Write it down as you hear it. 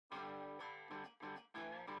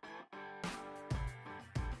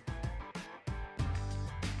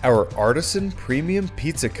Our Artisan Premium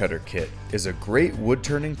Pizza Cutter Kit is a great wood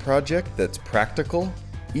turning project that's practical,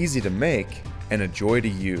 easy to make, and a joy to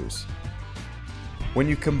use. When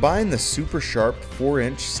you combine the super sharp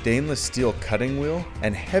 4-inch stainless steel cutting wheel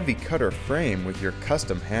and heavy cutter frame with your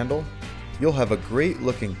custom handle, you'll have a great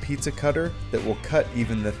looking pizza cutter that will cut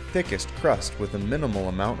even the thickest crust with a minimal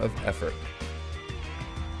amount of effort.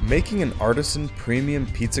 Making an Artisan Premium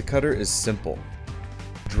Pizza Cutter is simple.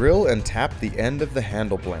 Drill and tap the end of the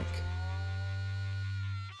handle blank.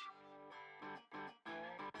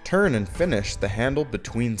 Turn and finish the handle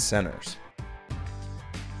between centers.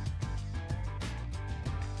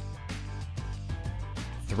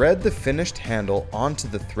 Thread the finished handle onto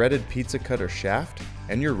the threaded pizza cutter shaft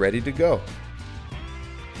and you're ready to go.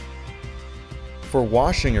 For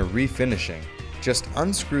washing or refinishing, just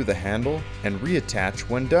unscrew the handle and reattach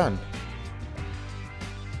when done.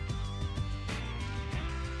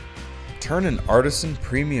 Turn an Artisan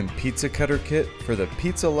Premium Pizza Cutter Kit for the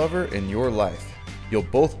pizza lover in your life. You'll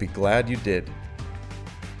both be glad you did.